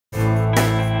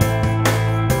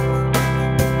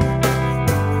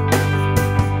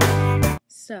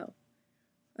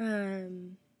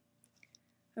Um,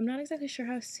 I'm not exactly sure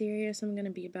how serious I'm going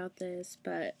to be about this,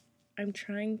 but I'm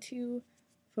trying to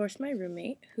force my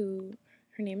roommate, who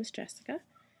her name is Jessica.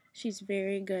 She's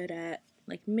very good at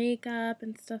like makeup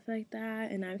and stuff like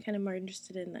that, and I'm kind of more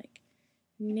interested in like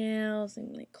nails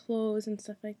and like clothes and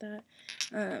stuff like that.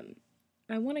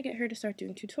 I want to get her to start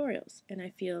doing tutorials, and I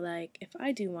feel like if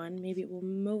I do one, maybe it will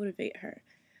motivate her.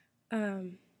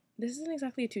 Um, this isn't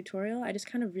exactly a tutorial. I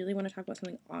just kind of really want to talk about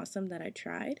something awesome that I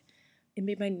tried. It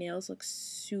made my nails look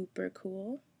super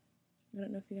cool. I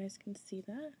don't know if you guys can see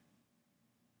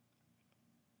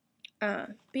that.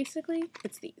 Basically,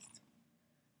 it's these.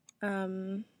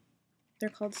 They're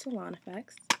called Salon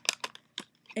effects,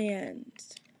 and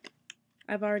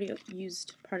I've already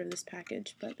used part of this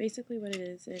package, but basically what it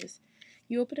is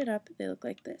you open it up, they look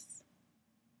like this.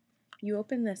 You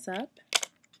open this up,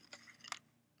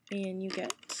 and you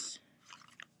get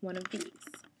one of these. I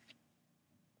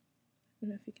don't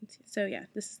know if you can see. So yeah,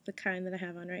 this is the kind that I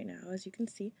have on right now, as you can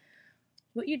see.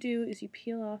 What you do is you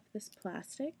peel off this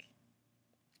plastic,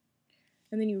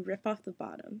 and then you rip off the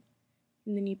bottom.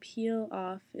 And then you peel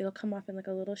off, it'll come off in like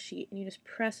a little sheet, and you just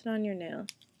press it on your nail.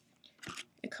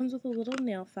 It comes with a little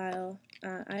nail file.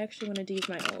 I actually wanted to use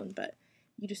my own, but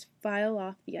you just file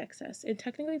off the excess. And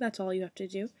technically that's all you have to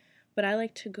do, but I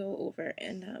like to go over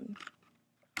and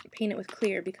paint it with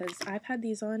clear because I've had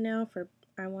these on now for,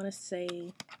 I want to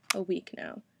say, a week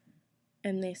now,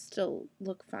 and they still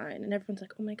look fine. And everyone's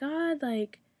like, oh my god,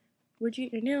 like, where'd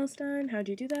you get your nails done? How'd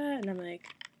you do that? And I'm like,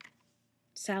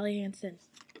 Sally Hansen.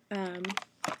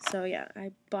 So yeah,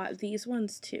 I bought these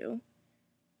ones too,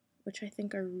 which I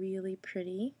think are really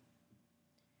pretty.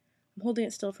 I'm holding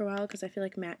it still for a while because I feel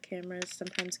like matte cameras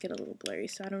sometimes get a little blurry,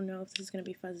 so I don't know if this is going to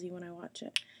be fuzzy when I watch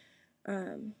it.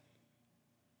 And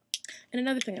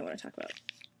another thing I want to talk about.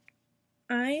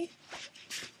 I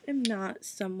am not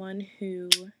someone who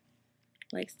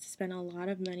likes to spend a lot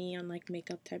of money on like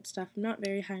makeup type stuff. I'm not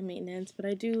very high maintenance, but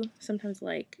I do sometimes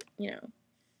like,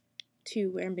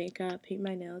 to wear makeup, paint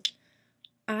my nails.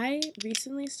 I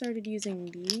recently started using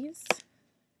these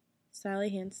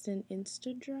Sally Hansen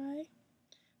Insta Dry.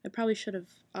 I probably should have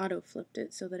auto flipped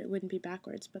it so that it wouldn't be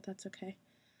backwards, but that's okay.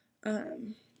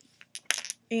 And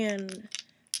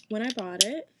when I bought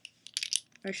it,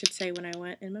 or I should say when I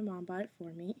went and my mom bought it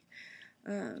for me,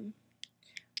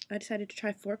 I decided to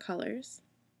try 4 colors.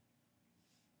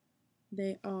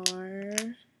 They are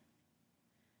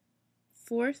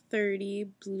 430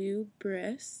 blue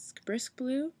brisk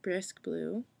blue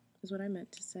is what I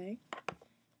meant to say.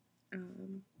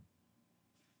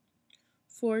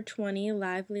 420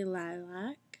 lively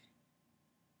lilac,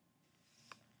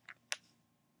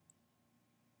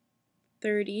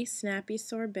 30 snappy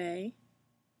sorbet,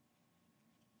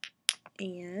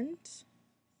 and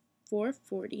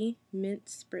 440 mint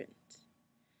sprint.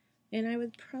 And I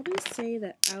would probably say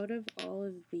that out of all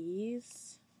of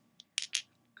these,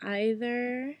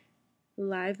 either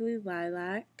lively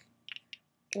lilac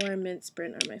or mint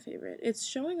sprint are my favorite. It's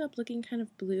showing up looking kind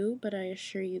of blue, but I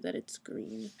assure you that it's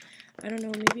green. I don't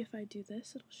know, maybe if I do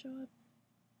this, it'll show up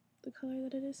the color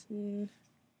that it is. Hold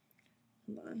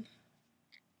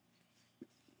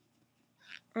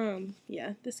on.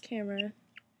 Yeah, this camera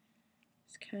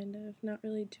is kind of not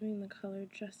really doing the color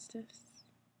justice.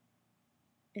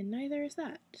 And neither is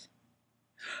that.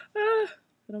 It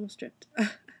almost dripped.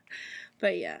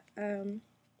 But yeah,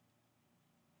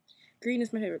 green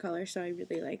is my favorite color, so I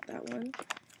really like that one.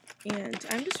 And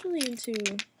I'm just really into,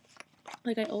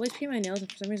 like, I always paint my nails,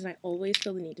 and for some reason I always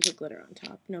feel the need to put glitter on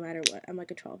top, no matter what. I'm like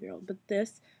a 12-year-old. But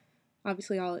this,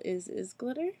 obviously all it is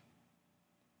glitter.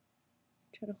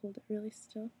 Try to hold it really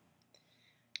still.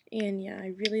 And yeah,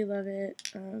 I really love it.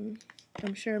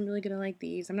 I'm sure I'm really gonna like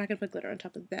these. I'm not gonna put glitter on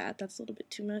top of that. That's a little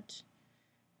bit too much.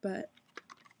 But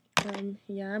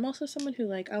yeah, I'm also someone who,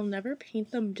 like, I'll never paint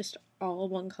them just all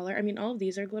one color. I mean, all of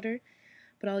these are glitter,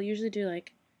 but I'll usually do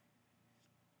like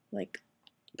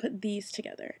put these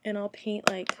together, and I'll paint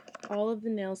like all of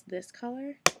the nails this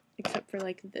color except for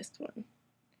like this one,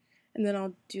 and then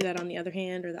I'll do that on the other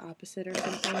hand or the opposite or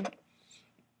something.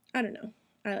 I don't know.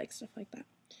 I like stuff like that.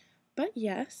 But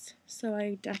yes, so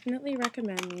I definitely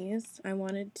recommend these. I've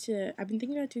been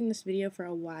thinking about doing this video for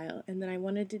a while, and then I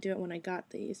wanted to do it when I got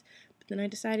these, but then I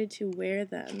decided to wear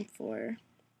them for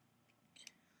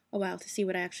a while to see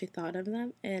what I actually thought of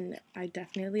them, and I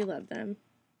definitely love them.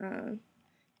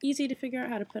 Easy to figure out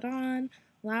how to put on,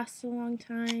 lasts a long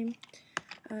time.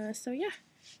 So yeah,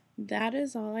 that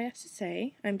is all I have to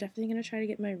say. I'm definitely going to try to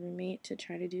get my roommate to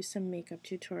try to do some makeup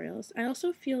tutorials. I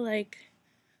also feel like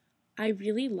I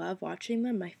really love watching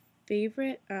them. My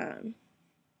favorite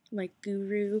like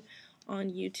guru on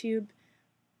YouTube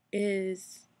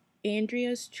is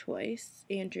Andrea's Choice.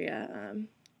 Andrea,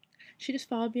 she just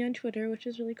followed me on Twitter, which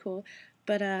is really cool.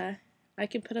 But I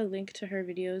can put a link to her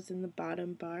videos in the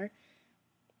bottom bar.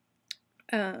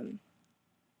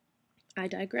 I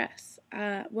digress.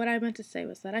 What I meant to say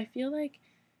was that I feel like,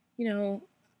 you know,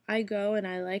 I go and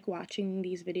I like watching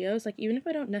these videos. Like, even if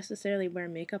I don't necessarily wear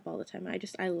makeup all the time,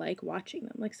 I like watching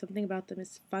them. Like, something about them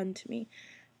is fun to me.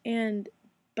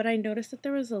 But I noticed that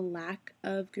there was a lack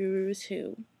of gurus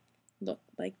who look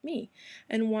like me.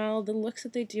 And while the looks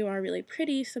that they do are really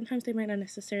pretty, sometimes they might not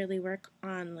necessarily work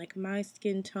on like my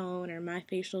skin tone or my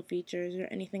facial features or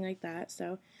anything like that.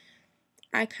 So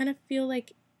I kind of feel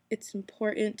like it's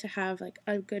important to have like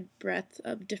a good breadth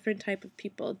of different type of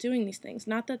people doing these things.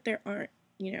 Not that there aren't,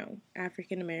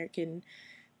 African American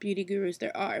beauty gurus,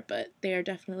 there are, but they are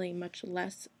definitely much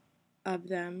less of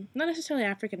them. Not necessarily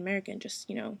African American, just,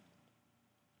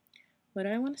 what do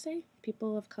I want to say?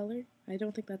 People of color? I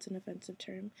don't think that's an offensive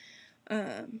term.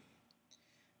 Um,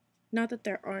 Not that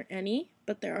there aren't any,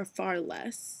 but there are far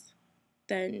less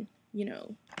than,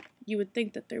 you would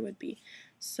think that there would be.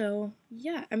 So,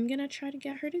 yeah, I'm going to try to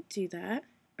get her to do that.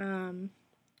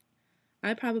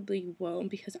 I probably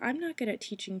won't because I'm not good at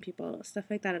teaching people stuff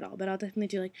like that at all, but I'll definitely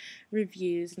do like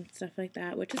reviews and stuff like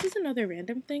that, which this is another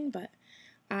random thing, but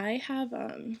I have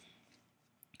a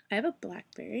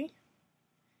BlackBerry.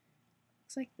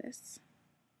 Looks like this.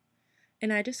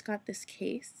 And I just got this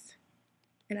case,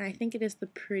 and I think it is the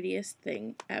prettiest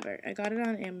thing ever. I got it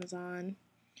on Amazon.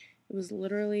 It was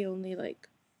literally only like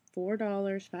 $4,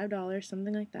 $5,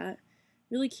 something like that.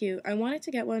 Really cute. I wanted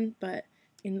to get one, but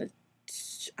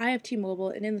I have T-Mobile,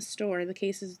 and in the store, the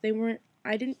cases,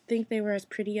 I didn't think they were as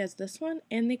pretty as this one,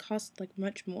 and they cost like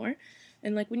much more.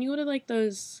 And like when you go to like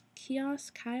those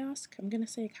kiosk,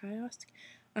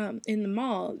 in the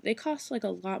mall, they cost like a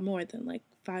lot more than like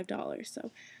 $5.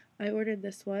 So I ordered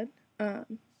this one. I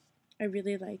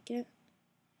really like it.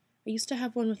 I used to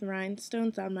have one with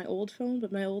rhinestones on my old phone,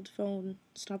 but my old phone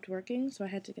stopped working, so I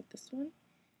had to get this one.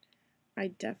 I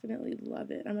definitely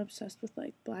love it. I'm obsessed with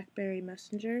like BlackBerry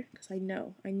Messenger because I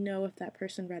know if that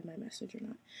person read my message or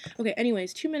not. Okay,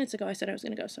 anyways, 2 minutes ago I said I was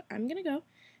gonna go, so I'm gonna go.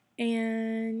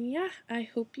 And yeah, I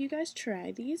hope you guys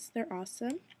try these. They're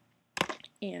awesome.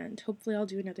 And hopefully I'll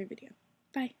do another video.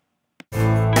 Bye.